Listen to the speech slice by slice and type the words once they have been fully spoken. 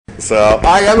So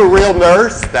I am a real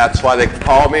nurse. That's why they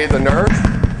call me the nurse.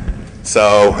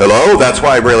 So hello, that's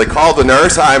why I'm really called the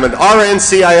nurse. I'm an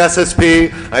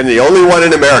RN-CISSP. I'm the only one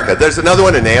in America. There's another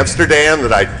one in Amsterdam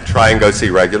that I try and go see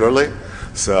regularly.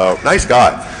 So nice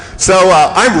guy. So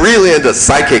I'm really into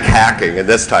psychic hacking and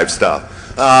this type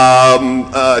stuff.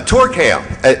 Tour camp.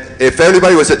 If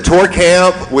anybody was at tour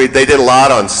camp, they did a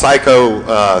lot on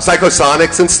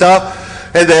psychosonics and stuff.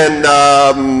 And then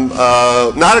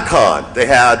Nauticon. They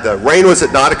had, Rain was at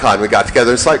Nauticon. We got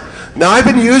together. It's like, now I've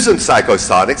been using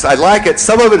psychosonics. I like it.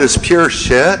 Some of it is pure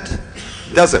shit.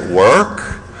 Doesn't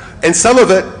work. And some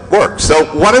of it works. So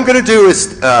what I'm going to do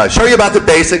is show you about the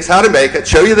basics, how to make it,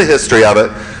 show you the history of it.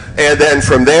 And then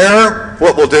from there,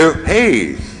 what we'll do,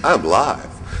 hey, I'm live.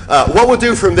 What we'll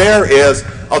do from there is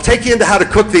I'll take you into how to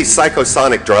cook these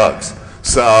psychosonic drugs.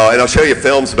 So, and I'll show you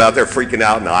films about they're freaking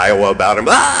out in Iowa about them.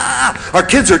 Ah, our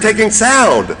kids are taking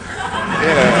sound.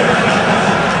 Yeah.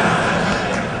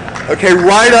 Okay,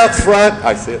 right up front.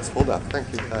 I see it's pulled up.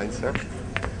 Thank you, kind sir.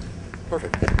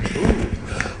 Perfect. Ooh.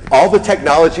 All the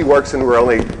technology works and we're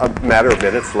only a matter of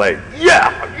minutes late.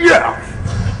 Yeah, yeah.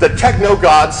 The techno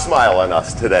gods smile on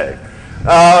us today.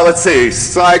 Let's see,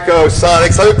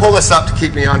 psychosonics. Let me pull this up to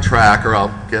keep me on track or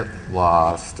I'll get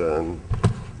lost and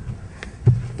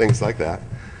things like that.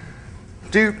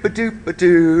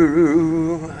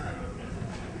 Doop-a-doop-a-doo.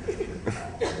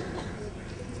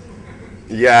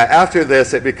 Yeah, after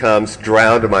this it becomes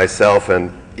drowned myself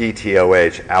in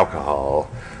ETOH, alcohol.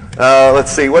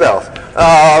 Let's see, what else?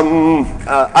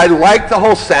 I like the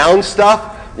whole sound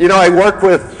stuff. You know, I work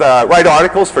with, write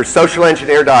articles for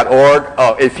socialengineer.org.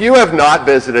 Oh, if you have not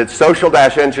visited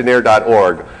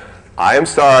social-engineer.org, I am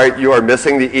sorry, you are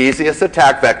missing the easiest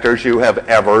attack vectors you have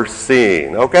ever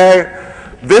seen, okay?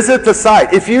 Visit the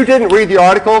site. If you didn't read the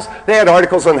articles, they had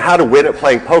articles on how to win at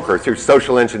playing poker through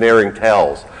social engineering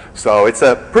tells. So it's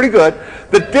pretty good.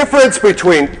 The difference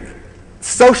between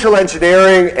social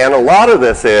engineering and a lot of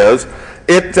this is,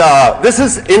 this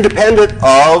is independent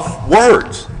of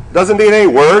words. Doesn't need any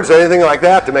words or anything like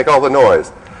that to make all the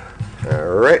noise.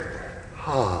 All right.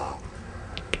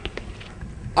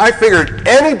 I figured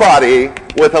anybody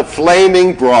with a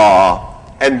flaming bra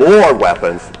and more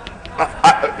weapons,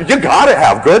 you gotta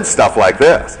have good stuff like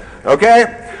this,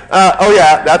 okay? Oh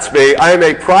yeah, that's me. I am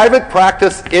a private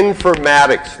practice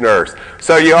informatics nurse.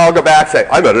 So you all go back and say,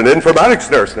 I'm an informatics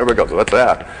nurse. And everybody goes, what's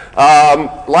that?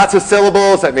 Lots of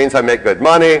syllables, that means I make good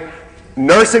money.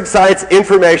 Nursing science,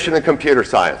 information, and computer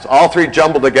science. All three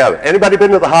jumbled together. Anybody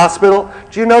been to the hospital?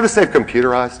 Do you notice they've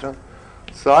computerized them?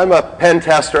 So I'm a pen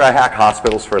tester. I hack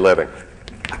hospitals for a living.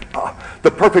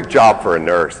 The perfect job for a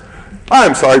nurse.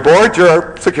 I'm sorry, board,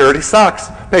 your security sucks.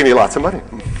 Pay me lots of money.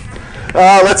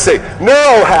 Let's see,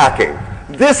 neurohacking.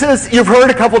 This is, you've heard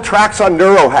a couple tracks on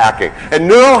neurohacking. And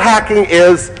neurohacking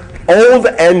is old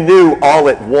and new all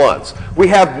at once. We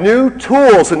have new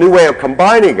tools, a new way of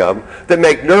combining them that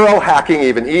make neurohacking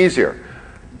even easier.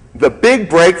 The big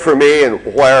break for me and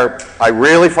where I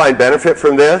really find benefit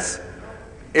from this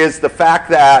is the fact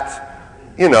that,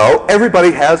 you know,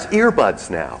 everybody has earbuds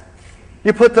now.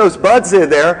 You put those buds in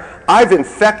there, I've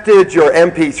infected your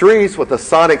MP3s with the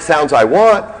sonic sounds I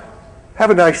want. Have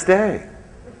a nice day.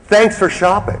 Thanks for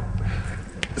shopping.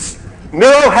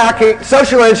 Neurohacking,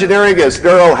 social engineering is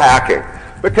neurohacking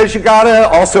because you gotta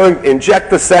also inject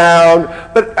the sound,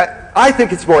 but I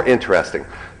think it's more interesting.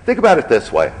 Think about it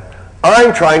this way.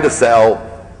 I'm trying to sell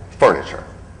furniture.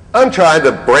 I'm trying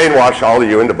to brainwash all of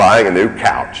you into buying a new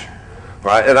couch,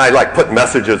 right? And I like put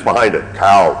messages behind it,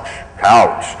 couch,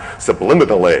 couch,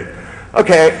 subliminally.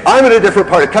 Okay, I'm in a different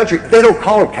part of the country. They don't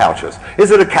call them couches.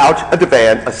 Is it a couch, a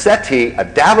divan, a settee, a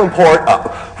davenport?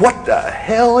 What the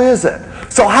hell is it?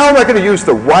 So how am I going to use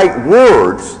the right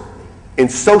words in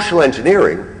social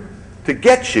engineering to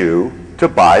get you to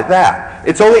buy that?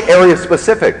 It's only area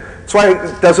specific. That's why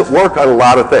it doesn't work on a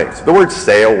lot of things. The word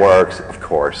sale works, of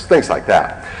course, things like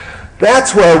that.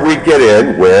 That's where we get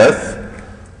in with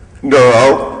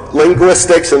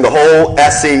neuro-linguistics and the whole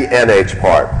SE-NH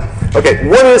part. Okay,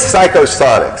 what is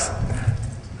psychosonics?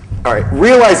 All right,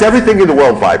 realize everything in the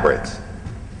world vibrates.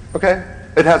 Okay?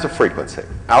 It has a frequency.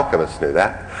 Alchemists knew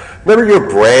that. Remember your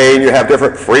brain, you have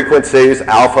different frequencies,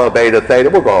 alpha, beta, theta.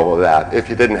 We'll go over that if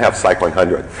you didn't have Psych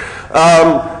 100.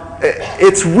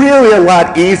 It's really a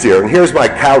lot easier, and here's my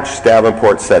couch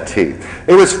Davenport settee.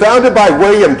 It was founded by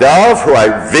Hendrik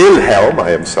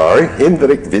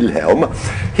Wilhelm.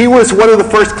 He was one of the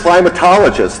first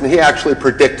climatologists, and he actually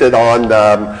predicted on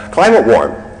climate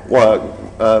warming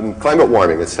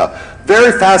and stuff.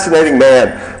 Very fascinating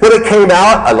man. When it came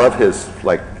out, I love his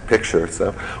picture.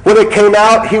 So when it came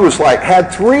out, he was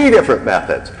had 3 different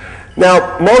methods.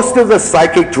 Now, most of the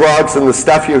psychic drugs and the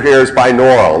stuff you hear is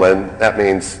binaural, and that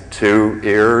means 2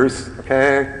 ears,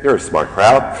 okay? You're a smart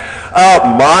crowd.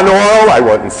 Monaural, I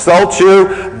won't insult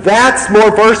you. That's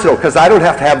more versatile because I don't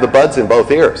have to have the buds in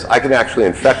both ears. I can actually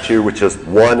infect you with just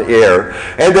 1 ear.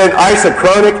 And then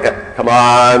isochronic, come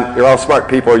on, you're all smart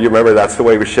people. You remember that's the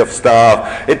way we shift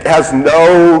stuff. It has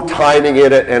no timing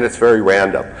in it, and it's very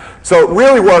random. So it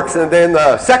really works. And then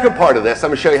the second part of this, I'm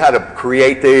going to show you how to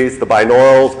create these, the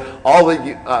binaurals.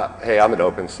 Hey, I'm an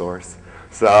open source.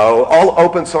 So all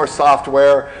open source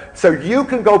software. So you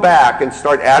can go back and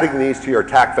start adding these to your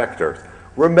attack vectors.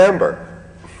 Remember,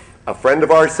 a friend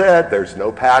of ours said there's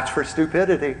no patch for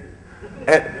stupidity.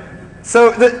 And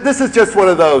so this is just one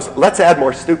of those, let's add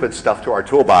more stupid stuff to our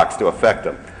toolbox to affect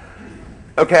them.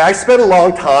 Okay, I spent a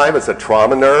long time as a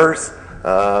trauma nurse,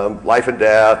 life and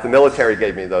death. The military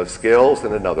gave me those skills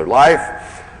in another life.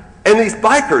 And these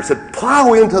bikers would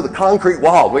plow into the concrete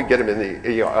wall. We'd get them in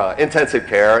the intensive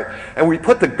care, and we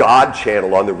put the God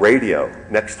channel on the radio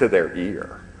next to their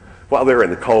ear while they're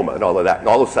in the coma and all of that. And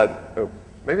all of a sudden, oh,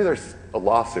 maybe there's a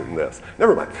lawsuit in this.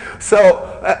 Never mind.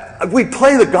 So we'd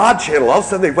play the God channel. All of a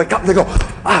sudden, they wake up and they go,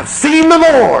 I've seen the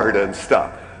Lord and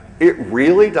stuff. It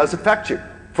really does affect you.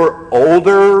 For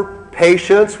older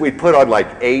patients, we put on like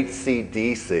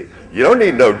AC/DC. You don't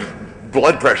need no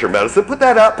blood pressure medicine. Put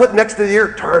that up, put it next to the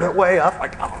ear, turn it way up.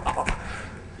 Like, oh.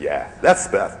 Yeah, that's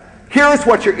the best. Here's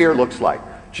what your ear looks like.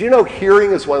 Do you know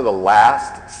hearing is one of the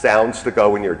last sounds to go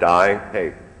when you're dying?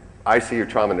 Hey, ICU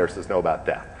trauma nurses know about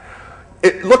death.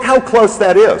 Look how close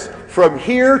that is. From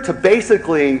here to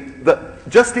basically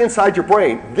just inside your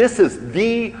brain, this is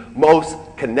the most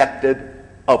connected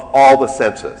of all the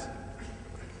senses.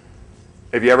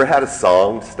 Have you ever had a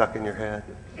song stuck in your head?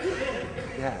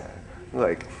 Yeah,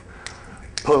 like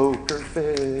poker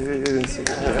face. And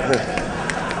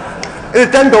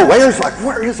it doesn't go away. It's like,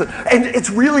 where is it? And it's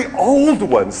really old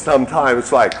ones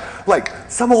sometimes. Like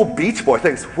some old Beach Boy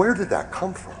thinks, where did that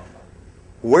come from?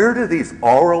 Where do these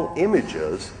aural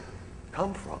images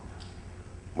come from?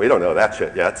 We don't know that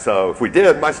shit yet. So if we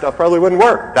did, my stuff probably wouldn't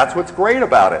work. That's what's great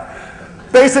about it.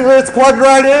 Basically, it's plugged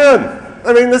right in.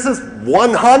 I mean, this is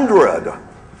 100.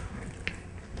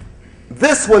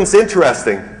 This one's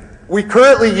interesting. We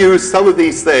currently use some of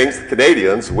these things,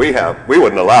 Canadians, we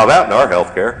wouldn't allow that in our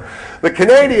healthcare. The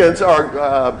Canadians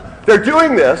they're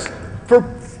doing this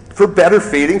for better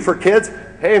feeding for kids.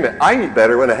 Hey man, I eat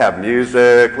better when I have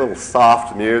music, little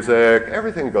soft music,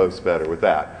 everything goes better with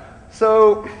that.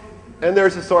 So, and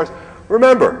there's a source.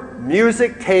 Remember,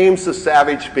 music tames the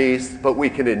savage beast, but we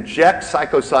can inject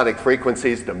psychosonic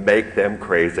frequencies to make them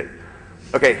crazy.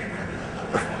 Okay.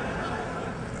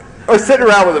 I was sitting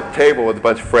around with a table with a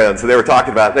bunch of friends, and they were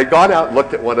talking about it. They'd gone out and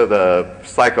looked at one of the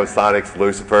Psychosonics,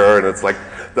 Lucifer, and it's like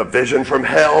the vision from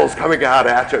hell's coming out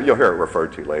at you. You'll hear it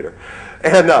referred to later.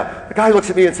 And the guy looks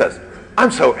at me and says,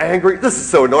 I'm so angry. This is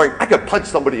so annoying. I could punch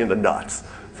somebody in the nuts.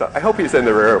 So I hope he's in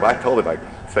the room. I told him I'd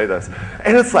say this.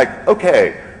 And it's like,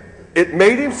 okay, it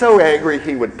made him so angry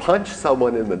he would punch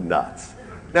someone in the nuts.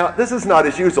 Now, this is not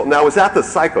as usual. Now, was that the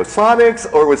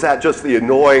Psychosonics, or was that just the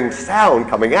annoying sound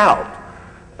coming out?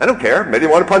 I don't care. Maybe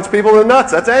you want to punch people in the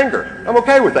nuts. That's anger. I'm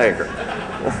okay with anger.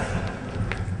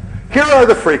 Here are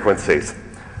the frequencies.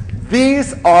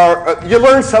 These are, you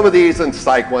learn some of these in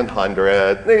Psych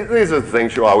 100. These are the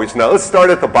things you always know. Let's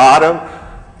start at the bottom.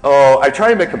 Oh, I try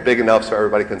to make them big enough so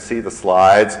everybody can see the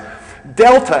slides.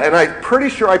 Delta, and I'm pretty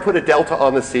sure I put a delta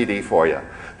on the CD for you.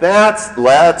 That's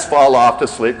let's fall off to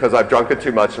sleep because I've drunk it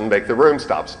too much and make the room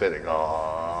stop spinning.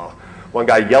 Oh. One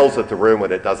guy yells at the room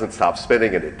when it doesn't stop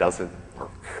spinning, and it doesn't work.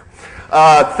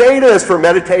 Theta is for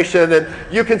meditation, and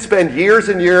you can spend years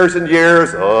and years and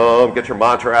years, get your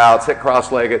mantra out, sit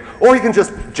cross-legged, or you can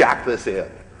just jack this in.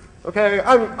 Okay,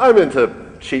 I'm into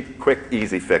cheap, quick,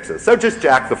 easy fixes. So just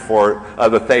jack the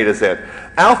thetas in.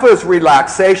 Alpha is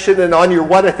relaxation, and on your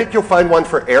one, I think you'll find one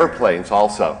for airplanes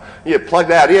also. You plug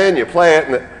that in, you play it,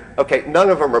 and okay, none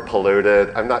of them are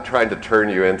polluted. I'm not trying to turn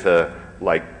you into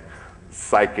like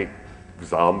psychic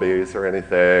zombies or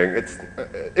anything.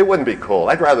 It wouldn't be cool.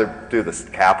 I'd rather do this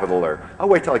Capitol, or I'll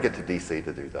wait till I get to DC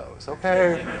to do those,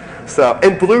 okay? So,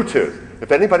 and Bluetooth.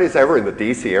 If anybody's ever in the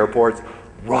DC airports,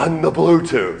 run the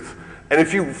Bluetooth. And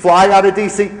if you fly out of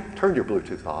DC, turn your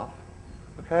Bluetooth off,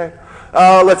 okay?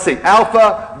 Let's see,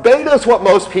 alpha. Beta is what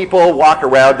most people walk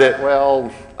around it.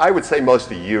 Well, I would say most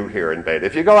of you here in beta.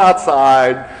 If you go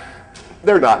outside,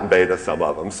 they're not in beta, some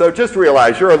of them. So just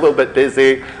realize you're a little bit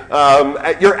busy.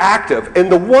 You're active.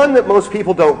 And the one that most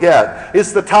people don't get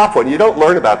is the top one. You don't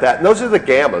learn about that. And those are the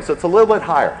gammas. It's a little bit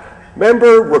higher.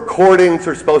 Remember, recordings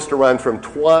are supposed to run from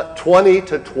 20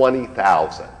 to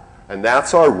 20,000. And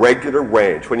that's our regular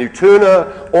range. When you tune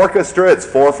an orchestra, it's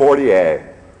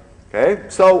 440A. Okay?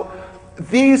 So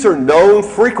these are known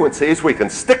frequencies. We can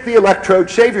stick the electrode,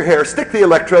 shave your hair, stick the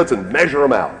electrodes, and measure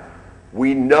them out.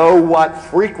 We know what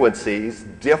frequencies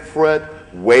different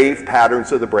wave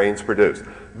patterns of the brains produce.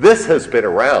 This has been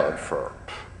around for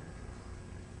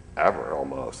ever,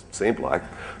 almost, seemed like.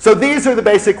 So these are the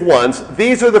basic ones.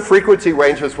 These are the frequency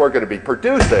ranges we're going to be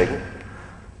producing.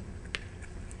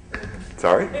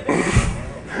 Sorry.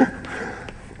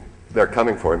 They're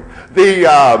coming for him. These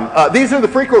are the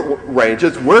frequent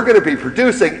ranges we're going to be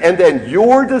producing, and then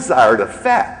your desired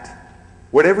effect,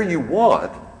 whatever you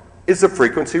want, is the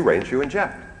frequency range you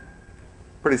inject.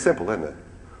 Pretty simple, isn't it?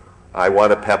 I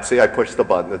want a Pepsi. I push the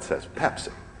button that says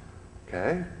Pepsi.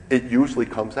 Okay? It usually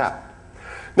comes out.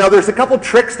 Now, there's a couple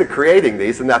tricks to creating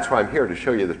these, and that's why I'm here to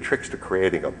show you the tricks to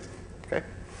creating them. Okay?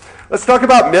 Let's talk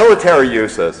about military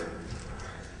uses.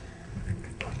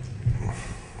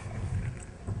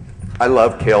 I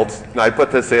love kilts, and I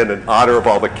put this in honor of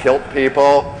all the kilt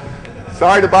people.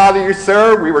 Sorry to bother you,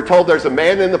 sir. We were told there's a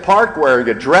man in the park wearing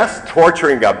a dress,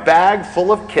 torturing a bag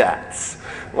full of cats.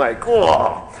 Like,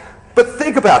 oh. But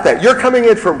think about that. You're coming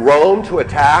in from Rome to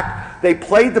attack. They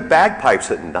played the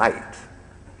bagpipes at night.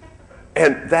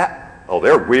 And that, oh,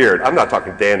 they're weird. I'm not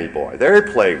talking Danny Boy. They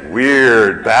play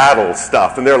weird battle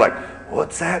stuff. And they're like,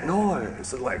 what's that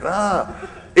noise? And like, ah.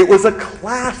 It was a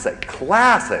classic.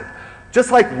 Just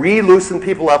like we loosen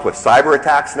people up with cyber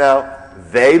attacks now,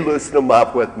 they loosen them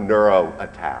up with neuro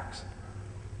attacks.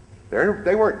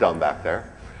 They weren't dumb back there.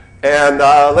 And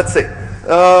let's see.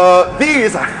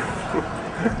 These,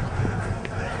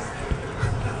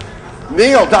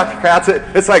 Neil, Dr. Katz,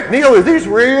 it's like, Neil, are these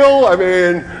real? I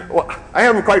mean, well, I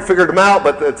haven't quite figured them out,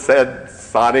 but it said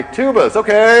sonic tubas.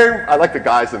 Okay, I like the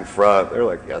guys in front. They're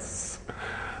like, yes.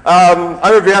 I'm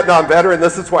a Vietnam veteran.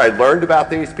 This is why I learned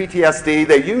about these. PTSD,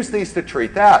 they use these to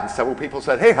treat that. And several people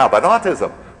said, hey, how about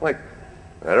autism? I'm like,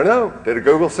 I don't know. Did a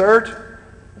Google search?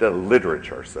 Did a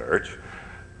literature search.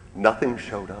 Nothing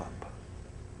showed up.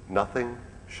 Nothing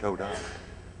showed up.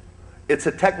 It's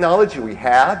a technology we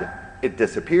had. It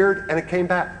disappeared, and it came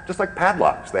back. Just like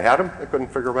padlocks. They had them. They couldn't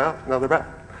figure them out. Now they're back.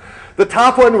 The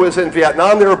top one was in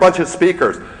Vietnam. There were a bunch of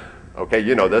speakers. Okay,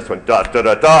 you know this one. Da, da,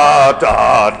 da, da,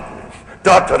 da.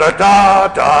 Da, da, da,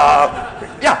 da, da.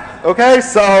 Yeah, okay,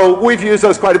 so we've used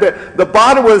those quite a bit. The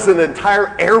bottom was an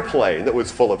entire airplane that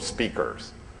was full of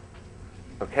speakers.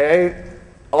 Okay?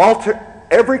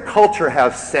 Every culture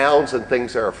has sounds and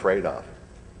things they're afraid of.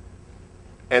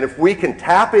 And if we can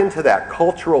tap into that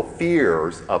cultural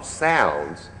fears of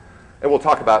sounds, and we'll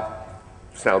talk about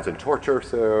sounds in torture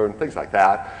soon, things like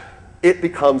that, it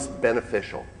becomes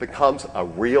beneficial, becomes a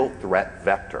real threat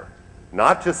vector,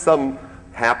 not just some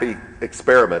happy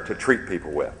experiment to treat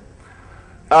people with.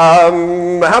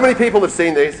 How many people have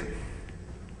seen these?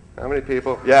 How many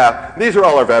people? Yeah, these are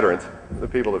all our veterans. The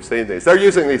people have seen these. They're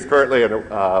using these currently in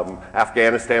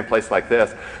Afghanistan, place like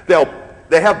this.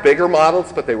 They have bigger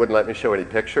models, but they wouldn't let me show any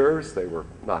pictures. They were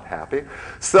not happy.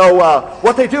 So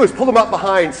what they do is pull them up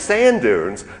behind sand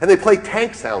dunes, and they play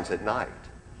tank sounds at night.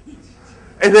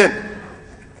 And then,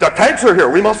 the tanks are here,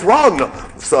 we must run.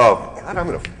 So, God, I'm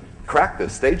going to crack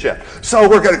this stage yet. So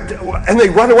we're going to, and they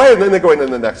run away, and then they go in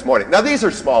the next morning. Now, these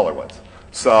are smaller ones.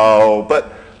 So,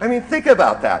 but, I mean, think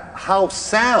about that. How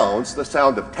sounds, the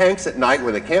sound of tanks at night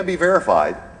when they can't be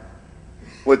verified,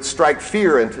 would strike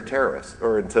fear into terrorists,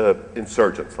 or into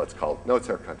insurgents, let's call it. No, it's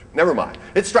their country. Never mind.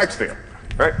 It strikes fear,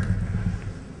 right?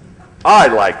 I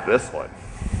like this one.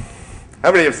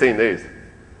 How many have seen these?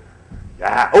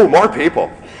 Yeah. Oh, more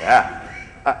people. Yeah.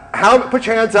 Put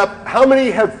your hands up. How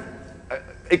many have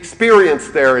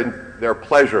experienced their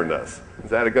pleasureness? Is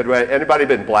that a good way? Anybody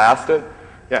been blasted?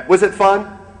 Yeah. Was it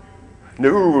fun?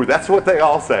 No, that's what they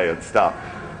all say and stuff.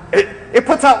 It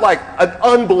puts out like an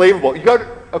unbelievable, you go to,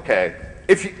 okay,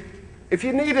 if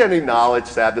you need any knowledge,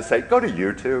 sad to say, go to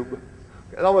YouTube.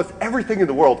 Almost everything in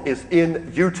the world is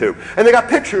in YouTube. And they got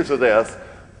pictures of this,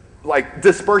 like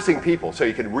dispersing people, so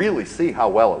you can really see how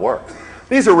well it works.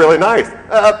 These are really nice.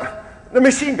 The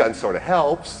machine gun sort of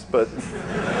helps, but, you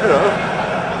know.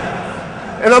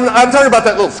 And I'm talking about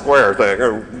that little square thing,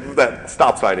 or that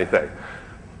stop sign thing.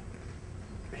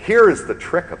 Here is the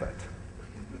trick of it.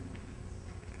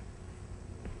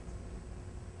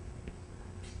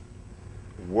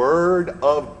 Word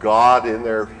of God in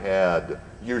their head.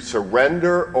 You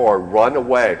surrender or run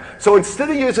away. So instead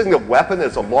of using the weapon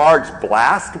as a large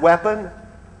blast weapon,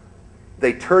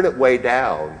 they turn it way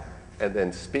down and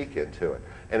then speak into it.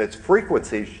 And it's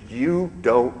frequencies you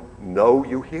don't know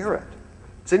you hear it.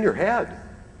 It's in your head.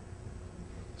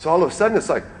 So all of a sudden it's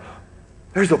like,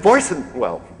 there's a voice in,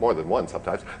 well, more than one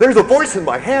sometimes, there's a voice in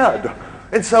my head.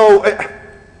 And so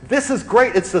this is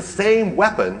great. It's the same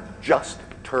weapon, just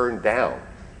turned down.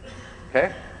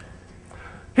 Okay?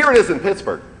 Here it is in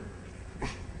Pittsburgh.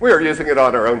 We are using it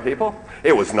on our own people.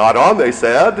 It was not on, they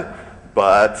said,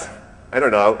 but I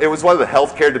don't know. It was one of the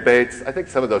healthcare debates. I think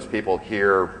some of those people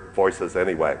hear voices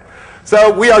anyway.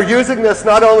 So we are using this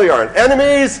not only on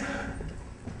enemies.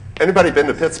 Anybody been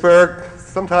to Pittsburgh?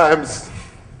 Sometimes,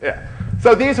 yeah.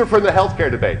 So these are from the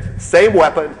healthcare debate. Same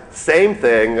weapon, same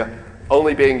thing,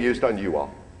 only being used on you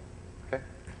all. Okay?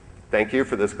 Thank you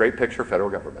for this great picture, federal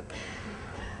government.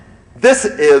 This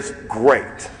is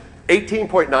great.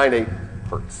 18.98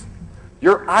 hertz.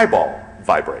 Your eyeball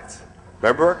vibrates.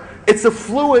 Remember? It's a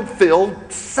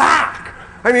fluid-filled sac.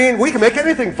 I mean, we can make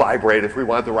anything vibrate if we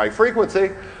want the right frequency.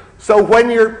 So when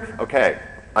you're, okay,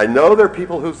 I know there are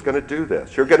people who's going to do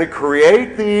this. You're going to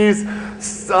create these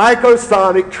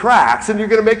psychosonic tracks, and you're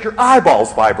going to make your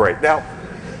eyeballs vibrate. Now,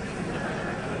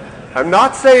 I'm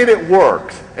not saying it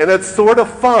works, and it's sort of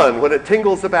fun when it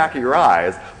tingles the back of your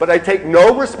eyes, but I take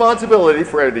no responsibility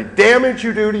for any damage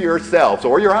you do to yourselves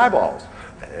or your eyeballs.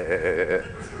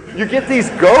 You get these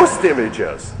ghost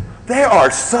images. They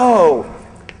are so...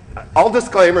 All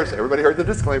disclaimers. Everybody heard the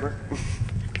disclaimer.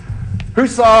 Who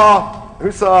saw,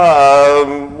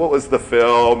 what was the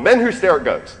film? Men Who Stare at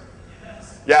Ghosts.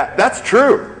 Yeah, that's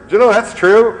true. Do you know that's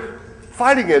true?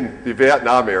 Fighting in the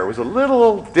Vietnam era was a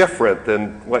little different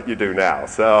than what you do now.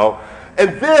 So,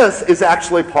 and this is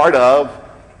actually part of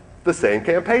the same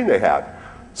campaign they had.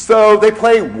 So they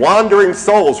play Wandering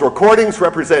Souls. Recordings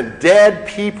represent dead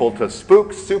people to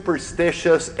spook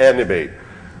superstitious enemy.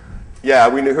 Yeah,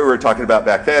 we knew who we were talking about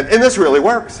back then. And this really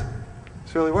works.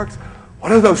 This really works.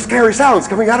 What are those scary sounds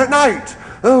coming out at night?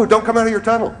 Oh, don't come out of your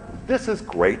tunnel. This is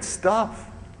great stuff.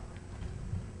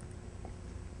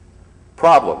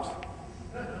 Problems.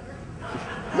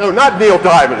 No, not Neil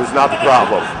Diamond is not the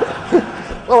problem.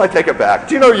 Well, I take it back.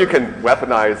 Do you know you can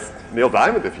weaponize Neil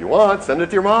Diamond if you want? Send it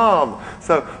to your mom.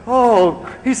 So, oh,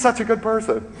 he's such a good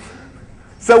person.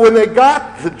 So when they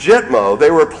got to Gitmo, they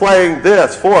were playing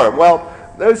this for him. Well,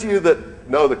 those of you that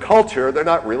know the culture, they're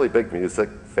not really big music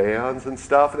fans and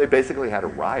stuff. They basically had a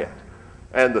riot.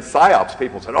 And the PSYOPs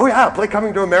people said, oh yeah, play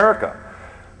Coming to America.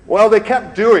 Well, they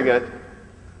kept doing it.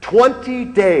 20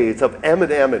 days of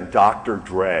Eminem and Dr.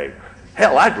 Dre.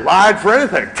 Hell, I'd lie for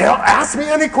anything. Ask me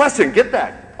any question. Get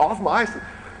that off my...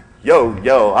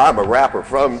 Yo, I'm a rapper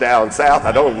from down south.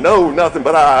 I don't know nothing,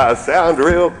 but I sound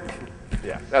real...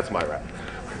 Yeah, that's my rap.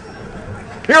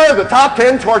 Here are the top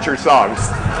 10 torture songs.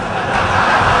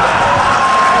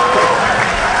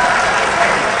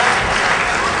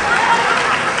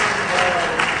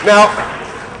 Now,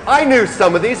 I knew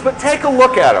some of these, but take a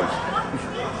look at them.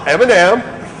 Eminem,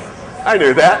 I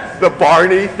knew that. The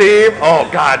Barney theme, oh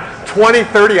God, 20,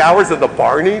 30 hours of the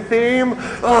Barney theme.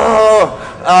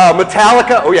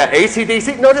 Metallica, oh yeah,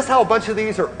 AC/DC. Notice how a bunch of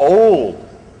these are old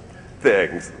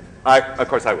things. Of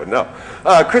course I would know.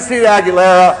 Christina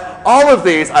Aguilera, all of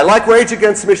these. I like Rage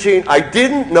Against the Machine. I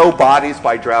didn't know Bodies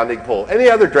by Drowning Pool. Any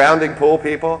other Drowning Pool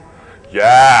people?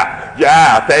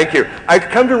 Yeah, thank you. I've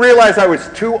come to realize I was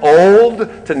too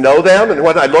old to know them, and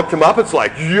when I looked them up, it's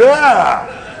like,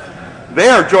 yeah, they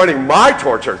are joining my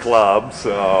torture club,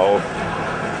 so.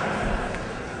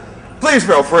 Please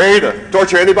feel free to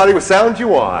torture anybody with sound you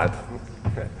want.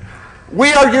 Okay.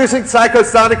 We are using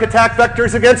psychosonic attack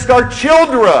vectors against our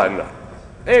children.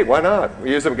 Hey, why not?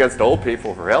 We use them against old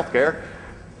people for healthcare.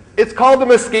 It's called the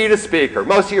mosquito speaker.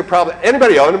 Most of you probably,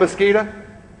 anybody own a mosquito?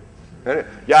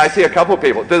 Yeah, I see a couple of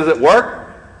people. Does it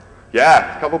work?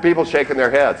 Yeah, a couple of people shaking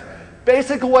their heads.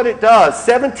 Basically what it does,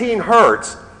 17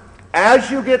 hertz,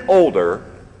 as you get older,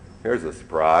 here's a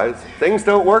surprise, things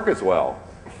don't work as well.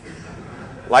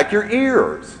 Like your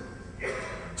ears.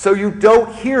 So you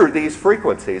don't hear these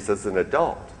frequencies as an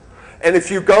adult. And if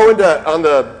you go into, on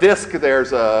the disc,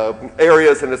 there's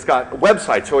areas and it's got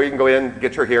websites where you can go in,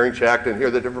 get your hearing checked and hear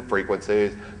the different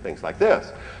frequencies, things like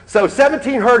this. So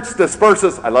 17 hertz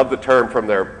disperses, I love the term from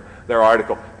their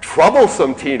article,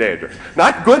 troublesome teenagers.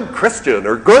 Not good Christian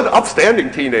or good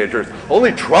upstanding teenagers,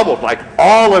 only troubled like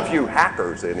all of you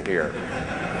hackers in here.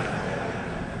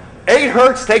 8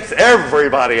 hertz takes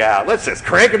everybody out. Let's just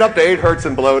crank it up to 8 hertz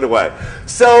and blow it away.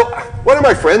 So one of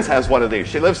my friends has one of these.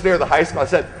 She lives near the high school. I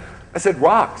said,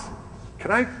 Rox,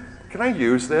 can I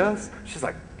use this? She's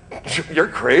like, you're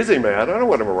crazy, man. I don't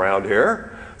want them around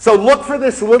here. So look for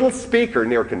this little speaker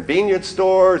near convenience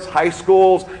stores, high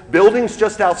schools, buildings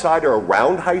just outside or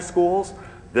around high schools.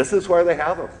 This is where they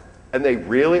have them. And they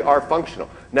really are functional.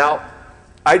 Now,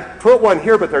 I put one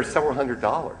here, but they're several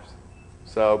 $100s.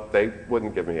 So they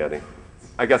wouldn't give me any.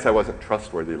 I guess I wasn't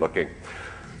trustworthy looking.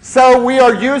 So we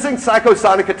are using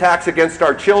psychosonic attacks against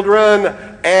our children,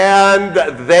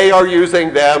 and they are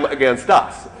using them against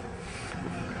us.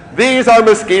 These are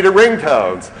mosquito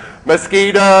ringtones.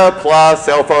 Mosquito plus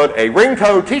cell phone, a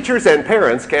ringtone teachers and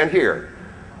parents can hear.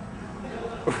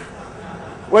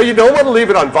 Well, you don't want to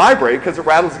leave it on vibrate because it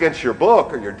rattles against your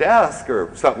book or your desk or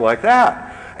something like that.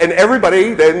 And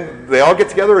everybody, then they all get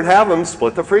together and have them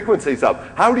split the frequencies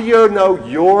up. How do you know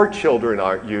your children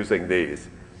aren't using these?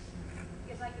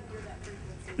 Because I can hear that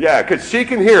frequency. Yeah, because she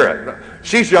can hear it.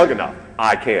 She's young enough.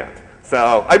 I can't.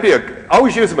 So I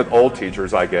always use them with old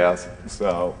teachers, I guess.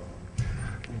 So,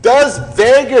 does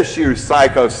Vegas use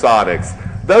psychosonics?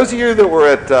 Those of you that were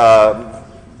at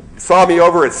saw me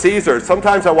over at Caesars,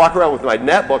 sometimes I walk around with my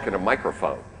netbook and a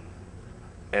microphone.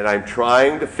 And I'm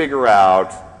trying to figure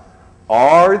out,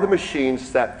 are the machines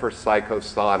set for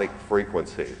psychosonic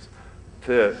frequencies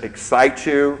to excite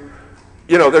you?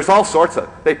 You know, there's all sorts of,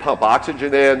 they pump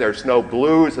oxygen in, there's no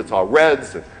blues, it's all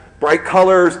reds and bright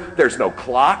colors. There's no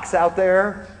clocks out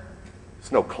there.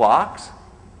 There's no clocks.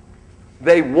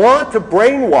 They want to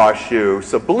brainwash you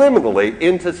subliminally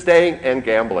into staying and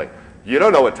gambling. You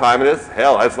don't know what time it is.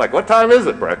 Hell, I was like, what time is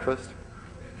it, breakfast?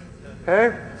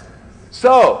 Okay?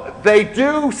 So they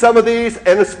do some of these,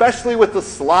 and especially with the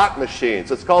slot machines.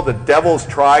 It's called the Devil's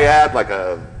Triad, like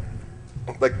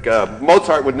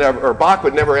Mozart would never, or Bach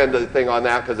would never end the thing on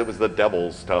that because it was the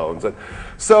devil's tones. And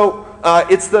so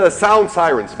it's the sound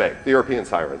sirens make, the European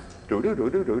sirens.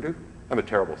 Do-do-do-do-do-do. I'm a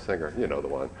terrible singer, you know the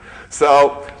one.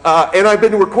 So, and I've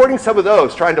been recording some of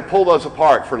those, trying to pull those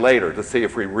apart for later to see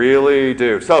if we really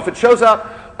do. So if it shows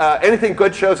up, anything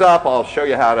good shows up, I'll show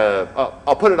you how to,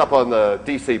 I'll put it up on the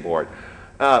DC board.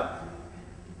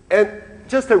 And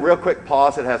just a real quick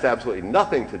pause, it has absolutely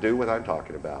nothing to do with what I'm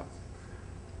talking about.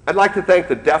 I'd like to thank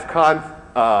the DEF CON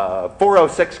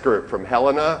 406 group from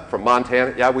Helena, from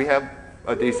Montana. Yeah, we have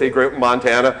a DC group in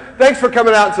Montana. Thanks for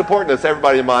coming out and supporting us,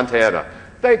 everybody in Montana.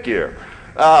 Thank you.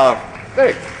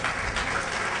 Thanks.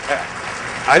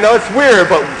 I know it's weird,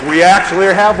 but we actually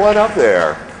have one up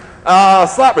there.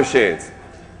 Slot machines.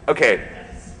 Okay.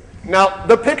 Now,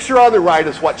 the picture on the right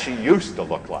is what she used to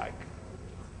look like.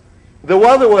 The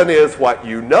other one is what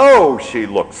you know she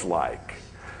looks like.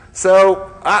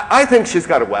 So I think she's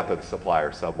got a weapons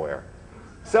supplier somewhere.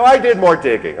 So I did more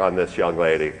digging on this young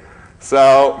lady.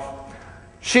 So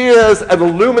she is an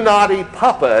Illuminati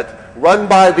puppet run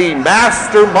by the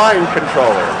master mind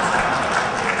controllers.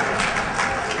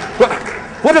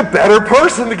 What a better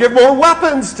person to give more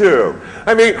weapons to.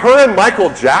 I mean, her and Michael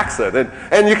Jackson,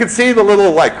 and you can see the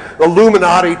little like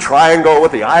Illuminati triangle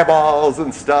with the eyeballs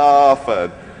and stuff.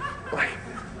 And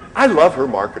I love her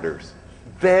marketers.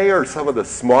 They are some of the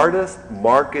smartest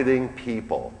marketing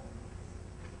people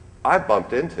I've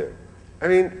bumped into. I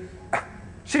mean,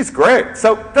 she's great.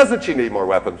 So doesn't she need more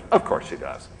weapons? Of course she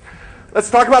does. Let's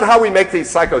talk about how we make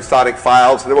these psychosonic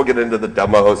files, and then we'll get into the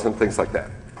demos and things like that.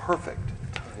 Perfect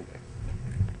timing.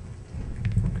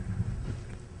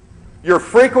 Your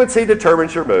frequency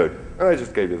determines your mood. I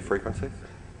just gave you the frequencies.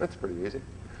 That's pretty easy.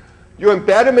 You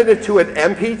embed them into an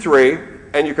MP3,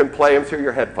 and you can play them through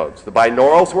your headphones. The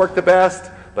binaurals work the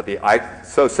best, but the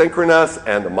isosynchronous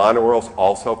and the monorails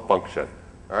also function.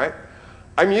 All right?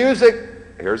 I'm using,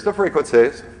 here's the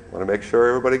frequencies. I want to make sure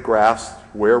everybody grasps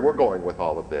where we're going with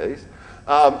all of these.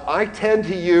 I tend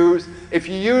to use, if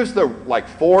you use the like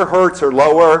 4 hertz or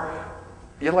lower,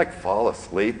 you like fall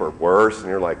asleep or worse, and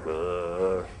you're like,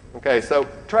 ugh. Okay, so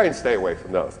try and stay away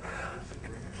from those.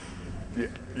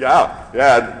 Yeah,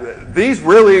 these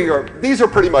are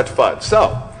pretty much fun.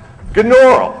 So,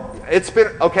 binaural, it's been,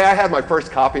 okay, I had my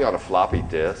first copy on a floppy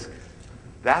disk.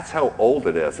 That's how old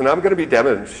it is. And I'm going to be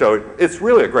demonstrating, it's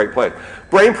really a great place.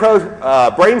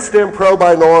 Brainstem Pro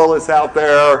binaural is out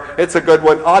there. It's a good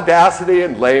one. Audacity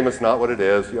and lame is not what it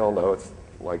is. You all know it's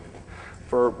like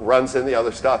runs in the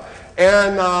other stuff.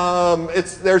 And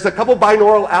there's a couple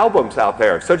binaural albums out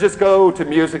there. So just go to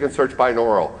music and search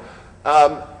binaural.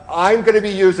 I'm going to be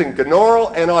using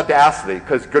binaural and Audacity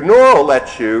because binaural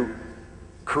lets you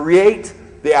create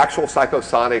the actual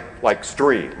psychosonic like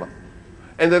stream.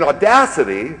 And then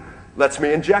Audacity lets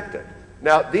me inject it.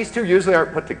 Now, these two usually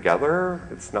aren't put together.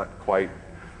 It's not quite.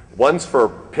 One's for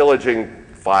pillaging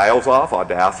files off,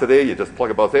 Audacity. You just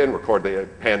plug it both in, record the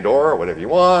Pandora or whatever you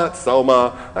want,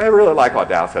 Soma. I really like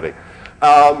Audacity.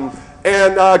 And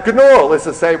binaural is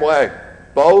the same way.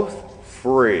 Both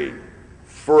free.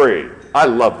 Free. I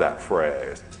love that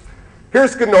phrase.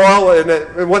 Here's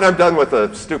binaural, and when I'm done with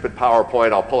the stupid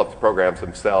PowerPoint, I'll pull up the programs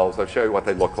themselves. I'll show you what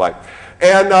they look like.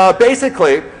 And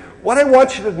basically, what I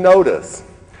want you to notice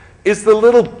is the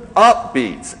little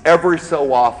upbeats every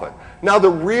so often. Now the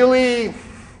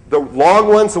long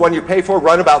ones, the one you pay for,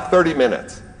 run about 30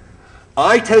 minutes.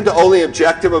 I tend to only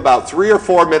inject them about 3 or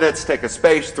 4 minutes, take a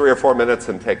space, 3 or 4 minutes,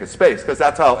 and take a space, because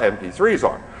that's how MP3s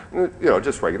are. You know,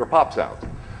 just regular pop sounds.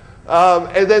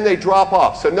 And then they drop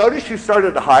off. So notice you start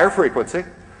at a higher frequency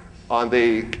on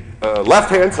the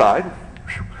left-hand side,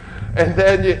 and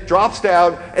then it drops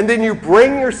down, and then you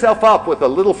bring yourself up with a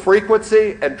little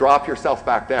frequency and drop yourself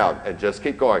back down, and just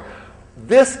keep going.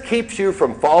 This keeps you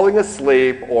from falling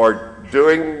asleep or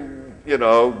doing, you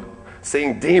know,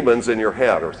 seeing demons in your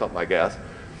head or something, I guess.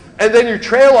 And then you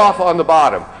trail off on the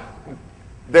bottom.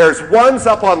 There's ones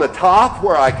up on the top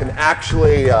where I can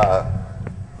actually, not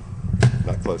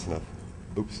close enough.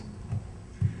 Oops.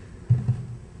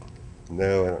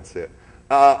 No, I don't see it.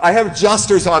 I have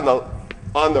adjusters on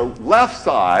the left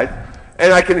side,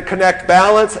 and I can connect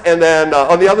balance, and then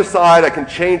on the other side I can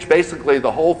change basically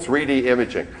the whole 3D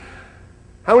imaging.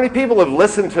 How many people have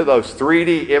listened to those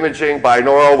 3D imaging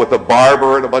binaural with a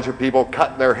barber and a bunch of people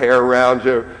cutting their hair around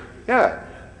you? Yeah.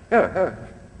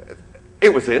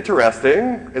 It was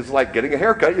interesting. It's like getting a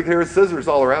haircut. You can hear scissors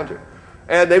all around you.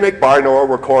 And they make binaural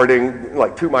recording,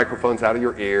 like 2 microphones out of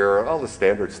your ear, all the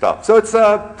standard stuff. So it's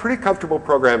a pretty comfortable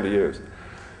program to use.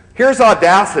 Here's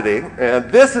Audacity,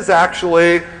 and this is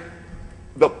actually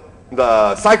the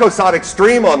Psychosonic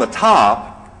stream on the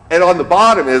top, and on the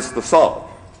bottom is the song.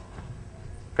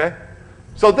 Okay?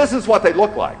 So this is what they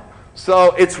look like.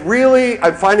 So it's really,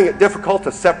 I'm finding it difficult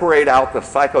to separate out the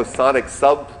Psychosonic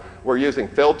subs, we're using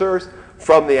filters,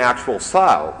 from the actual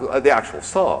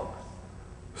song.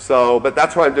 So, but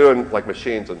that's what I'm doing, like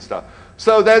machines and stuff.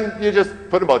 So then you just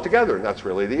put them both together, and that's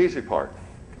really the easy part.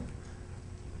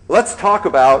 Let's talk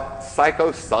about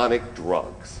psychosonic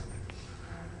drugs.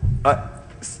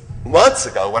 Months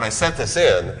ago, when I sent this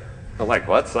in, I'm like,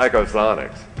 what?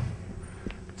 Psychosonics?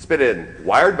 It's been in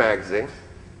Wired magazine.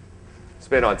 It's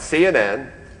been on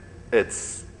CNN.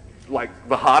 It's like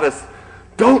the hottest,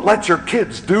 don't let your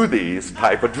kids do these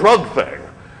type of drug thing.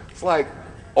 It's like,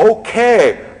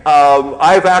 okay.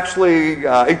 I've actually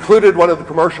included one of the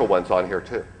commercial ones on here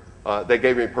too. They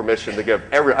gave me permission to give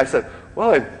I said,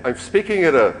 well, I'm speaking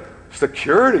at a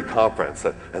security conference,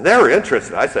 and they're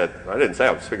interested. I said, I didn't say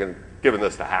I was giving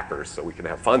this to hackers so we can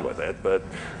have fun with it, but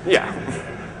yeah.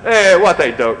 What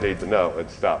they don't need to know and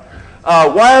stuff.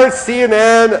 Wired,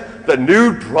 CNN, the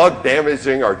new drug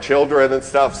damaging our children and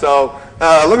stuff. So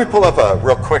let me pull up a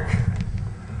real quick.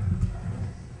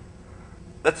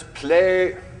 Let's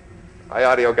play. Hi,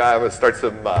 audio guy. I'm going to start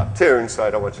some tunes, so I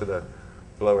don't want you to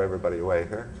blow everybody away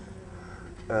here.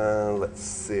 Let's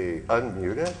see.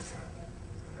 Unmute it.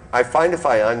 I find if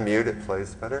I unmute, it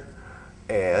plays better.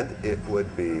 And it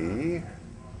would be,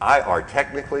 I are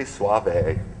technically suave.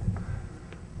 And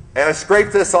I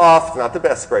scraped this off. Not the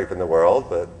best scrape in the world,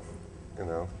 but, you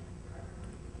know.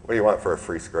 What do you want for a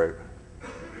free scrape?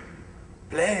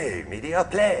 Play, media,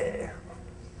 play.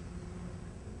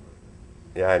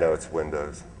 Yeah, I know, it's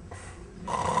Windows.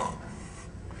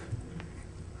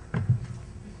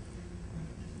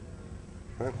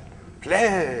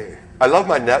 Play. I love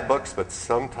my netbooks, but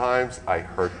sometimes I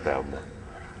hurt them.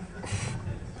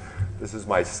 This is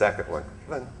my second one.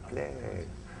 Play.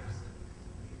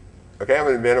 Okay, I'm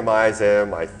going to minimize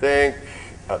him, I think.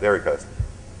 Oh, there he goes.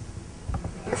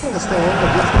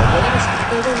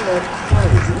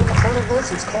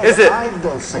 Is it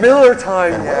Miller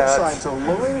time yet? Websites are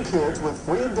luring kids with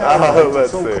free downloads.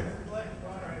 Let's see.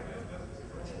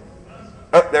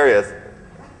 Oh, there he is.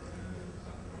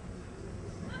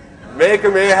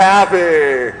 Making me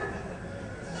happy.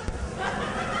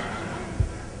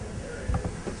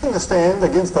 To stand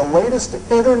against the latest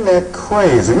internet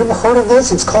craze. Have you ever heard of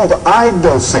this? It's called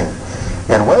iDosing.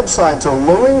 And websites are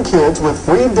luring kids with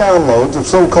free downloads of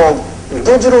so-called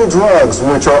digital drugs,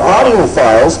 which are audio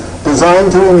files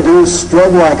designed to induce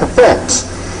drug-like effects.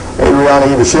 Adriana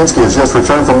Evashinsky has just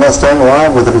returned from Mustang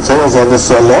Live with the details on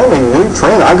this alarming new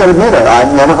trend. I've got to admit,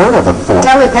 I've never heard of it before.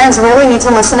 Tell your parents really need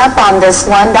to listen up on this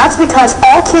one. That's because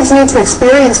all kids need to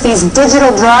experience these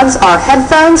digital drugs are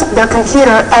headphones, their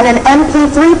computer, and an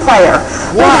MP3 player.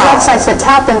 Wow. The websites that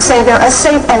tout them say they're a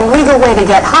safe and legal way to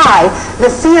get high.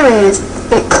 The fear is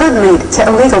it could lead to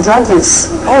illegal drug use.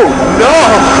 Oh, no!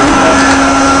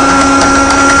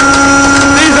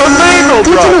 These are legal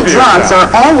digital drugs are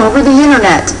all over the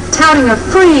internet, touting a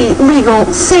free, legal,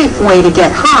 safe way to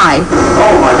get high.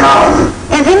 Oh my God.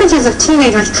 And images of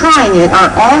teenagers trying it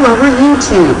are all over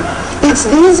YouTube. It's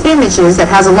these images that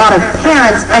has a lot of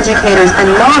parents, educators, and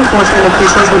law enforcement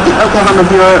officials with the Oklahoma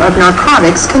Bureau of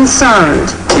Narcotics concerned.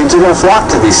 Kids are going to flock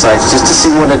to these sites just to see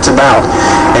what it's about,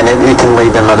 and it can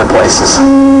lead them other places.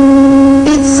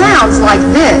 It sounds like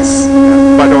this.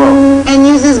 Binaural.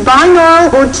 uses binaural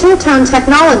or two-tone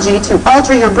technology to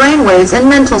alter your brainwaves and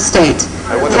mental state.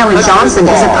 Kelly Johnson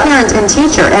is a parent and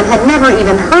teacher and had never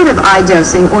even heard of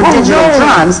eye-dosing or digital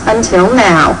drugs until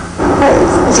now.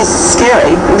 It's just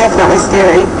scary, definitely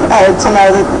scary, to know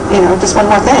that, just one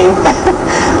more thing.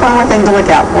 One more thing to look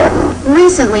out for.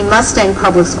 Recently, Mustang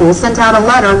Public Schools sent out a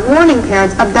letter warning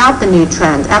parents about the new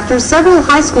trend after several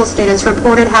high school students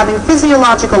reported having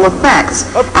physiological effects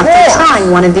after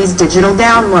trying one of these digital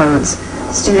downloads.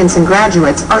 Students and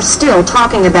graduates are still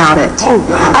talking about it.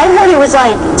 I heard it was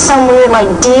like some weird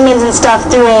demons and stuff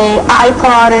through a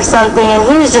iPod or something, and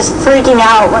he was just freaking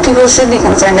out. People should be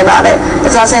concerned about it.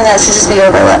 It's not saying that it should just be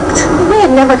overlooked. We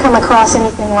had never come across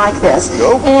anything like this.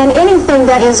 Nope. And anything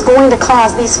that is going to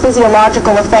cause these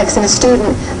physiological effects in a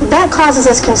student, that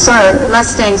causes us concern.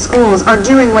 Mustang schools are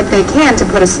doing what they can to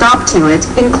put a stop to it,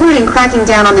 including cracking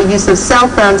down on the use of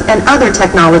cell phones and other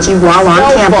technology while on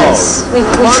campus. We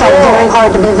try very hard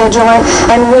to be vigilant,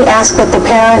 and we ask that the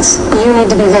parents, you need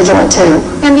to be vigilant too.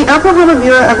 And the Oklahoma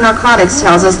Bureau of Narcotics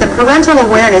tells us that parental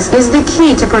awareness is the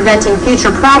key to preventing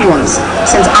future problems,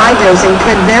 since eye-dosing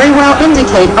could very well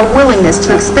indicate a willingness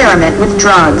to experiment with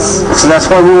drugs. So that's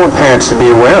why we want parents to be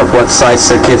aware of what sites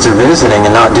their kids are visiting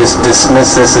and not just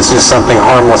dismiss this as just something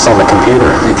harmless on the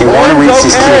computer. If you want to reach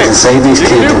these kids and save these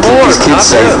kids and keep these kids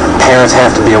safe, parents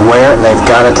have to be aware and they've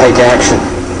got to take action.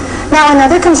 Now,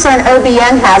 another concern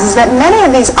OBN has is that many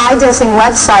of these eye-dosing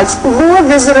websites lure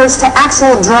visitors to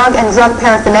actual drug and drug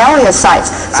paraphernalia sites.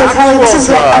 So, Kelly, this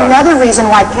is yet another reason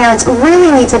why parents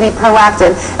really need to be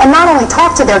proactive and not only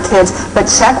talk to their kids, but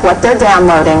check what they're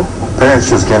downloading. Parents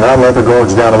just cannot let the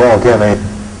gorge down at all, can they?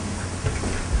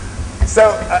 So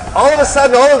all of a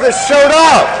sudden, all of this showed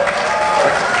up.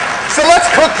 So let's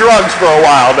cook drugs for a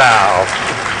while now.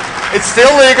 It's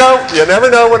still legal. You never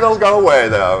know when it'll go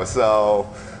away, though. So.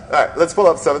 All right, let's pull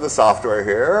up some of the software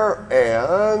here,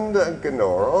 and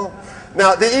Gneural.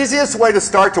 Now, the easiest way to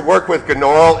start to work with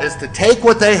Gneural is to take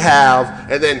what they have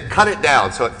and then cut it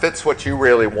down so it fits what you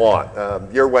really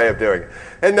want, your way of doing it.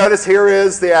 And notice here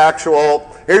is the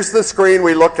here's the screen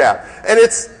we looked at. And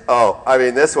it's,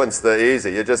 this one's the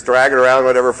easy. You just drag it around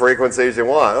whatever frequencies you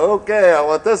want. Okay, I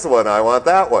want this one, I want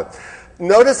that one.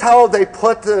 Notice how they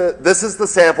put this is the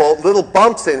sample, little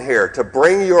bumps in here to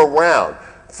bring you around.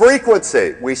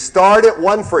 Frequency, we start at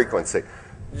one frequency.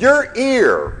 Your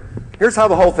ear, here's how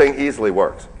the whole thing easily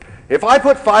works. If I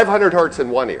put 500 hertz in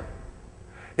one ear,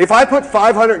 if I put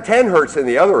 510 hertz in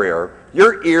the other ear,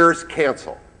 your ears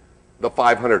cancel the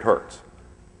 500 hertz.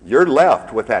 You're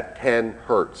left with that 10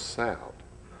 hertz sound.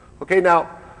 Okay, now,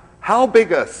 how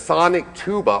big a sonic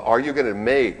tuba are you going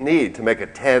to need to make a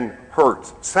 10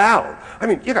 hertz sound? I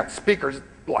mean, you got speakers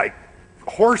like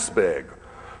horse big.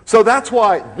 So that's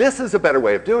why this is a better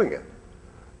way of doing it.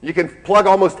 You can plug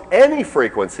almost any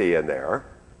frequency in there.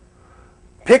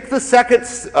 Pick the second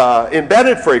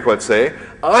embedded frequency.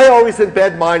 I always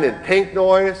embed mine in pink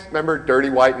noise. Remember, dirty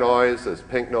white noise is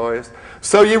pink noise.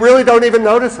 So you really don't even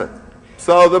notice it.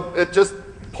 So it just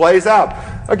plays out.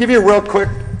 I'll give you a real quick,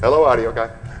 hello audio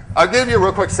guy. I'll give you a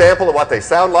real quick sample of what they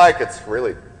sound like. It's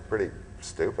really pretty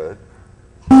stupid.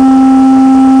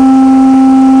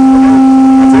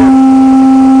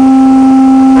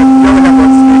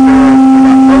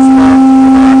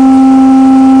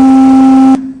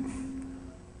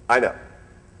 I know.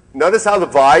 Notice how the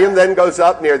volume then goes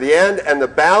up near the end, and the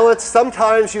balance,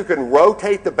 sometimes you can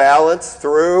rotate the balance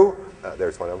through.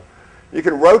 There's one of them. You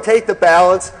can rotate the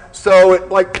balance so it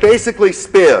basically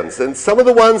spins. And some of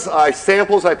the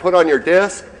samples I put on your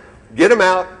disk, get them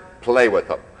out, play with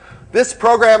them. This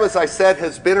program, as I said,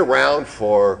 has been around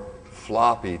for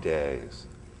floppy days.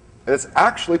 And it's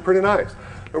actually pretty nice.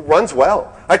 It runs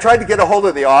well. I tried to get a hold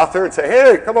of the author and say,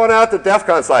 hey, come on out to DEF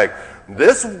CON. It's like,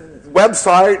 this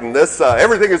website and this,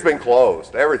 everything has been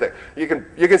closed, everything. You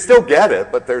can still get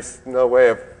it, but there's no way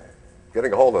of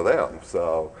getting a hold of them.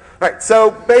 So, all right,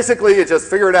 so basically you just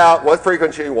figure it out, what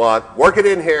frequency you want, work it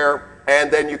in here,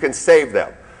 and then you can save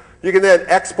them. You can then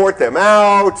export them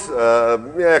out,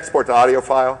 export the audio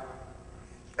file,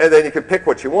 and then you can pick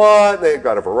what you want. They've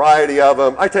got a variety of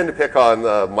them. I tend to pick on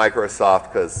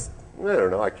Microsoft because, I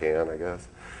don't know, I can, I guess.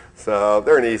 So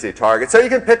they're an easy target. So you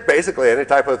can pick basically any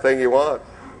type of thing you want.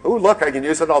 Ooh, look, I can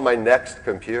use it on my next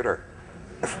computer.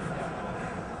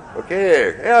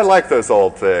 Okay, yeah, I like those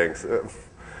old things.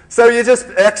 So you just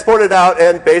export it out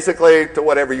and basically to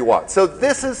whatever you want. So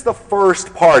this is the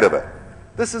first part of it.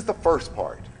 This is the first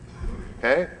part,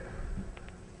 okay?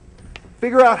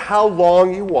 Figure out how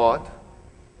long you want,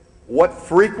 what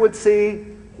frequency,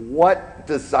 what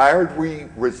desired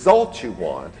result you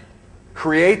want.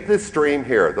 Create this stream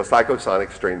here, the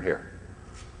Psychosonic stream here.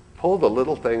 pull the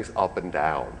little things up and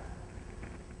down.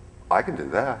 I can do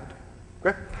that.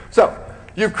 Okay? So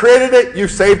you've created it, you've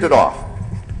saved it off.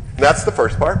 That's the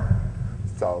first part.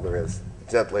 That's all there is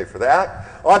gently for that.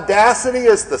 Audacity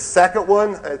is the second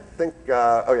one. I think,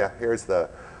 oh yeah,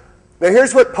 now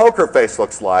here's what Poker Face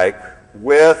looks like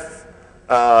with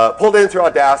pulled in through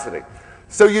Audacity.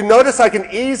 So you notice I can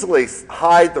easily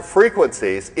hide the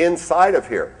frequencies inside of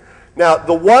here. Now,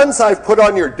 the ones I've put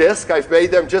on your disk, I've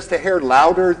made them just a hair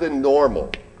louder than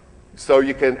normal. So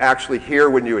you can actually hear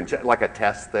when you inject, like a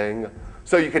test thing.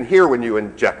 So you can hear when you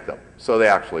inject them. So they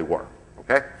actually work,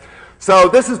 okay? So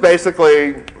this is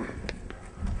basically,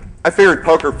 I figured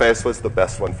Poker Face was the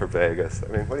best one for Vegas.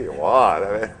 I mean, what do you want?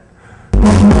 I mean,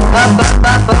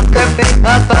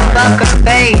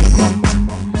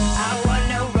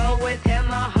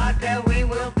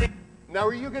 now,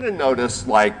 are you going to notice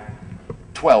like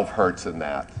 12 hertz in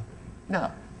that?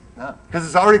 No, because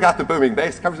it's already got the booming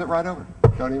bass, covers it right over.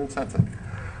 Don't even sense it.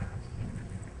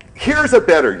 Here's a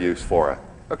better use for it,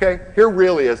 okay? Here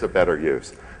really is a better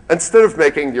use. Instead of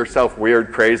making yourself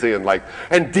weird, crazy,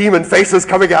 and demon faces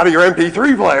coming out of your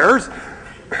MP3 players,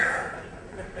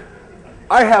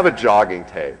 I have a jogging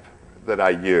tape that I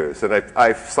use, and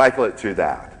I cycle it through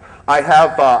that. I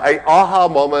have aha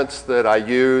moments that I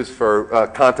use for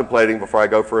contemplating before I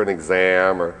go for an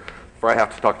exam or before I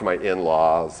have to talk to my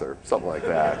in-laws or something like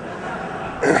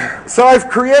that. So I've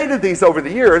created these over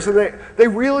the years, and they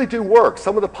really do work,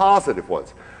 some of the positive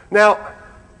ones. Now,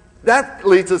 that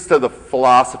leads us to the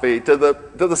philosophy, to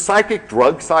the psychic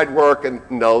drug side work, and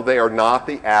no, they are not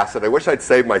the acid. I wish I'd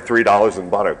saved my $3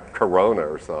 and bought a Corona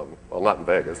or something. Well, not in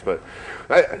Vegas, but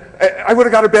I would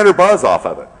have got a better buzz off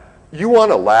of it. You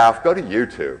want to laugh, go to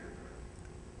YouTube.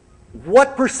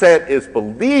 What percent is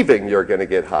believing you're going to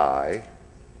get high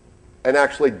and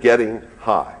actually getting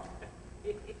high?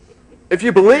 If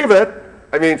you believe it,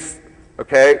 I mean,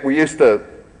 okay, we used to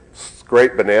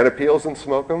scrape banana peels and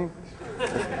smoke them.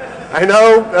 I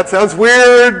know, that sounds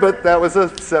weird, but that was a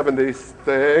 70s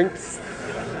thing.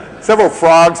 Several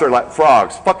frogs are like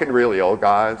frogs, fucking really old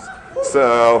guys.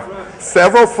 So,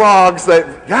 several frogs that,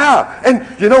 yeah, and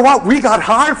you know what? We got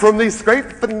high from these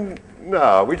scraping.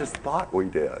 No, we just thought we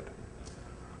did.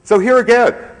 So here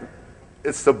again,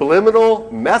 it's subliminal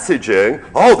messaging.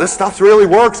 Oh, this stuff really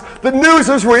works. The news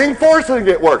is reinforcing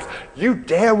it works. You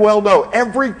damn well know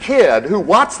every kid who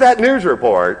watched that news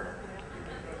report.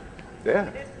 Yeah.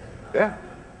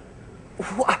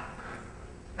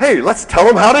 Hey, let's tell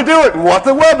them how to do it and what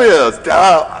the web is.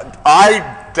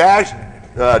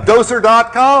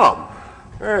 I-doser.com.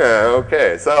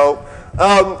 Okay, so,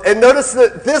 and notice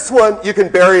that this one, you can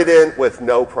bury it in with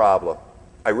no problem.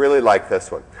 I really like this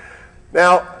one.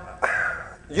 Now,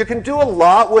 you can do a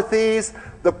lot with these.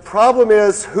 The problem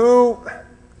is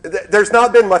there's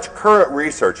not been much current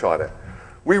research on it.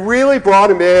 We really brought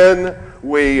them in.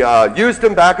 We used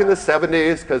them back in the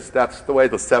 70s because that's the way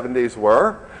the 70s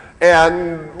were.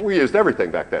 And we used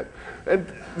everything back then.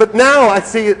 But now I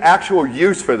see actual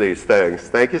use for these things.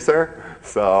 Thank you, sir.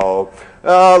 So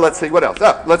let's see, what else?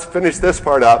 Let's finish this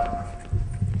part up.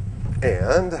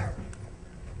 And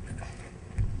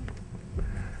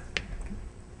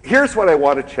here's what I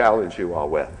want to challenge you all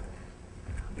with.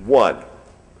 1,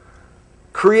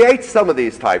 create some of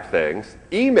these type things.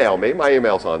 Email me. My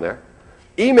email's on there.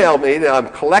 Email me, and I'm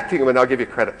collecting them, and I'll give you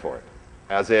credit for it.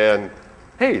 As in,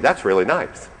 hey, that's really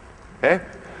nice. Okay?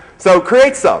 So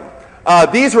create some.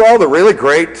 These are all the really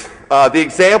great, the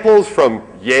examples from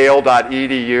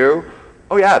Yale.edu.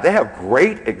 Oh yeah, they have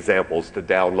great examples to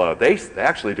download. They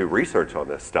actually do research on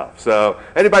this stuff. So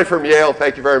anybody from Yale,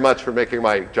 thank you very much for making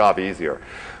my job easier.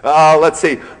 Let's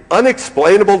see,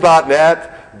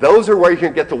 unexplainable.net. Those are where you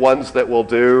can get the ones that will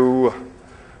do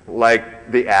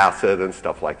like the acid and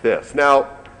stuff like this. Now,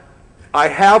 I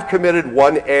have committed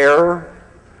one error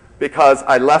because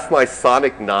I left my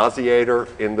sonic nauseator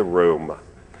in the room.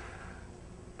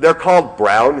 They're called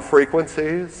brown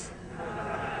frequencies.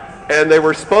 And they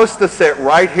were supposed to sit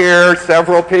right here,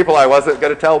 several people, I wasn't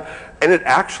going to tell them, and it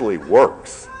actually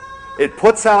works. It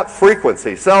puts out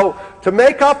frequency. So to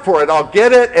make up for it, I'll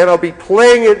get it, and I'll be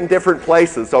playing it in different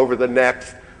places over the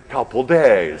next couple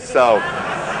days. So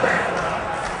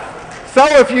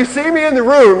if you see me in the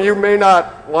room, you may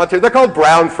not want to. They're called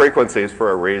brown frequencies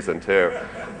for a reason, too.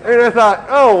 And I thought,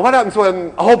 oh, what happens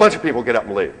when a whole bunch of people get up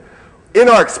and leave? In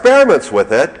our experiments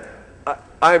with it,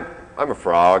 I'm a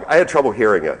frog. I had trouble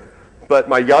hearing it. But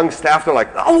my young staff, they're like,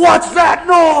 oh, what's that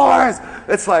noise?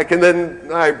 It's like, and then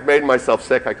I made myself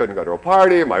sick. I couldn't go to a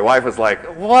party. My wife was like,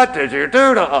 what did you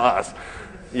do to us?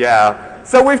 Yeah.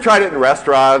 So we've tried it in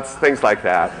restaurants, things like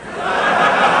that.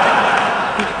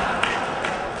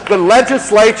 The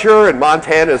legislature in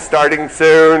Montana is starting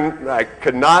soon. I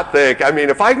could not think. I mean,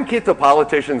 if I can keep the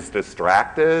politicians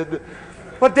distracted,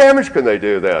 what damage can they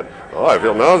do then? Oh, I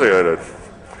feel nauseated.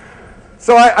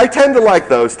 So I tend to like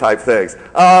those type things.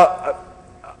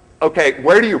 Okay,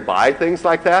 where do you buy things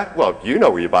like that? Well, you know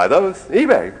where you buy those.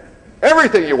 eBay.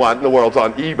 Everything you want in the world's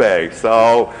on eBay.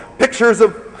 So pictures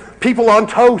of people on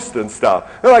toast and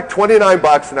stuff. They're like 29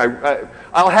 bucks, and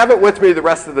I'll have it with me the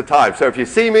rest of the time. So if you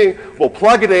see me, we'll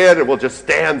plug it in and we'll just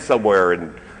stand somewhere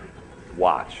and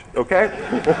watch, okay?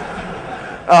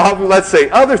 Let's see,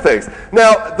 other things.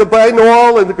 Now, the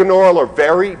binaural and the gonaural are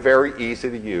very, very easy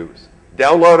to use.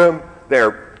 Download them.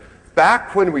 They're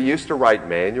back when we used to write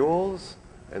manuals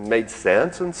and made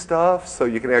sense and stuff, so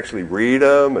you can actually read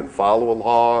them and follow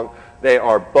along. They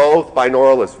are both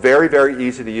binaural. It's very, very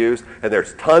easy to use, and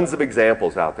there's tons of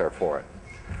examples out there for it.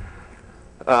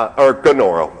 Or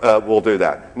gonaural, we'll do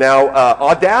that. Now,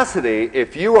 Audacity,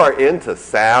 if you are into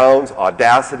sounds,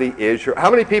 Audacity is your... How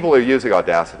many people are using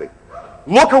Audacity?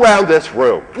 Look around this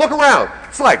room. Look around.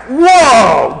 It's like,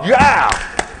 whoa, yeah.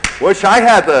 Wish I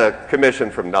had the commission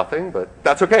from nothing, but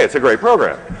that's okay. It's a great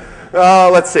program.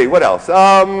 Let's see, what else?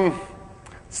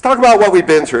 Let's talk about what we've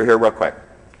been through here real quick.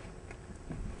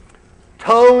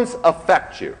 Tones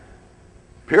affect you,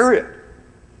 period.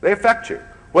 They affect you.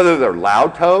 Whether they're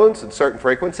loud tones in certain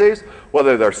frequencies,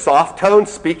 whether they're soft tones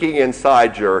speaking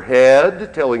inside your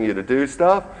head, telling you to do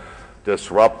stuff,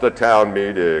 disrupt the town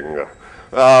meeting.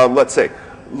 Let's see.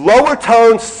 Lower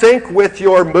tones sync with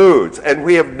your moods, and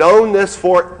we have known this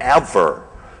forever,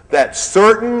 that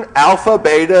certain alpha,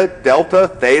 beta, delta,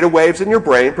 theta waves in your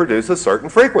brain produce a certain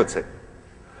frequency.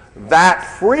 That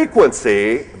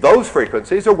frequency, those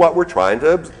frequencies are what we're trying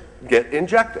to get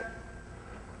injected.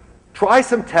 Try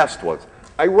some test ones.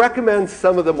 I recommend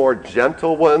some of the more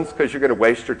gentle ones because you're going to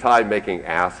waste your time making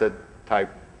acid type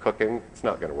cooking. It's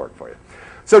not going to work for you.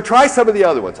 So try some of the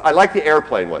other ones. I like the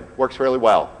airplane one. Works really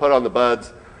well. Put on the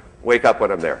buds, wake up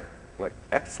when I'm there. I'm like,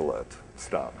 excellent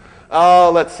stuff.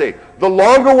 Let's see. The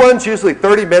longer ones, usually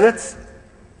 30 minutes.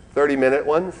 30-minute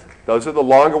ones. Those are the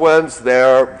longer ones.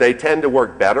 They tend to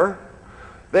work better.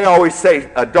 They always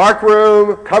say a dark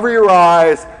room, cover your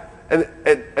eyes, and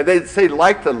they say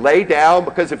like to lay down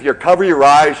because if you cover your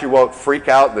eyes, you won't freak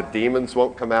out and the demons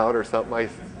won't come out or something.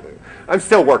 I'm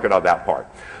still working on that part.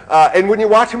 And when you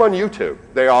watch them on YouTube,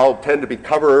 they all tend to be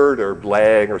covered or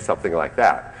laying or something like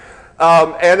that.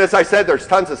 And as I said, there's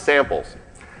tons of samples.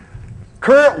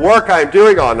 Current work I'm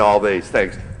doing on all these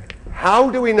things. How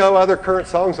do we know other current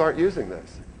songs aren't using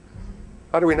this?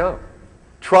 How do we know?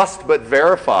 Trust but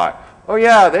verify. Oh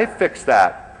yeah, they fixed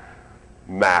that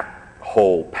Mac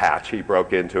hole patch he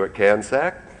broke into at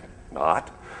CanSec.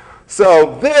 Not.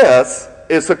 So this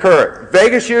is the current.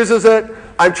 Vegas uses it.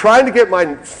 I'm trying to get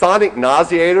my sonic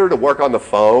nauseator to work on the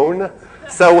phone.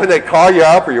 So when they call you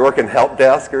up or you're working help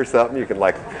desk or something, you can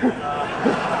like...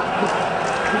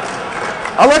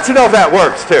 I'll let you know if that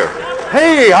works too.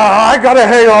 Hey, I got to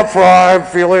hang up for I'm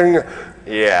feeling...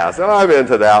 Yeah, so I'm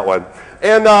into that one.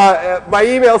 And my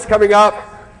email's coming up.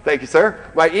 Thank you, sir.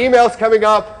 My email's coming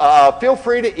up. Feel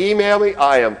free to email me.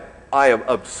 I am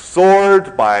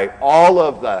absorbed by all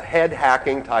of the head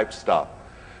hacking type stuff.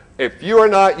 If you are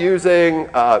not using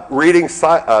reading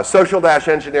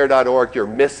social-engineer.org, you're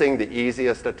missing the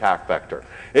easiest attack vector.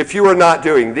 If you are not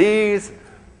doing these,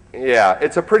 yeah,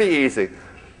 it's a pretty easy.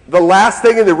 The last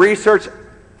thing in the research,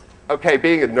 okay,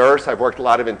 being a nurse, I've worked a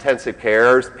lot of intensive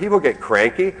cares. People get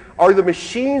cranky. Are the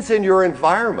machines in your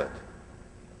environment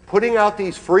putting out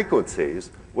these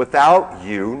frequencies without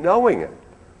you knowing it?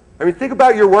 I mean, think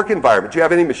about your work environment. Do you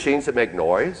have any machines that make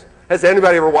noise? Has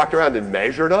anybody ever walked around and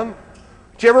measured them?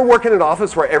 Do you ever work in an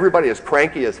office where everybody is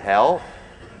cranky as hell?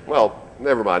 Well,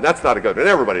 never mind. That's not a good one.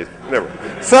 Everybody's never.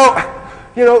 So,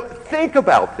 you know, think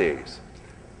about these.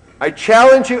 I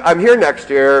challenge you. I'm here next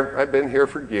year. I've been here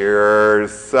for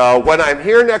years. So when I'm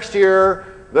here next year,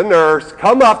 the nurse,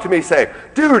 come up to me and say,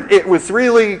 dude, it was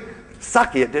really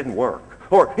sucky. It didn't work.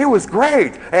 Or it was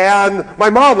great. And my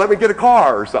mom let me get a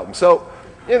car or something. So,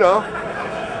 you know,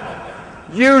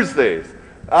 use these.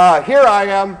 Here I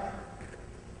am.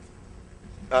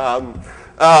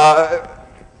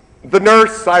 The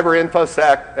nurse, cyber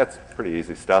infosec, that's pretty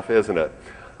easy stuff, isn't it?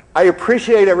 I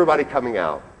appreciate everybody coming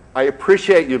out. I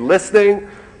appreciate you listening.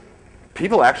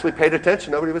 People actually paid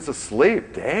attention. Nobody was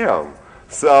asleep. Damn.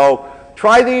 So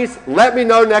try these. Let me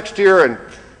know next year, and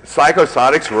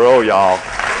Psychosonics rule, y'all.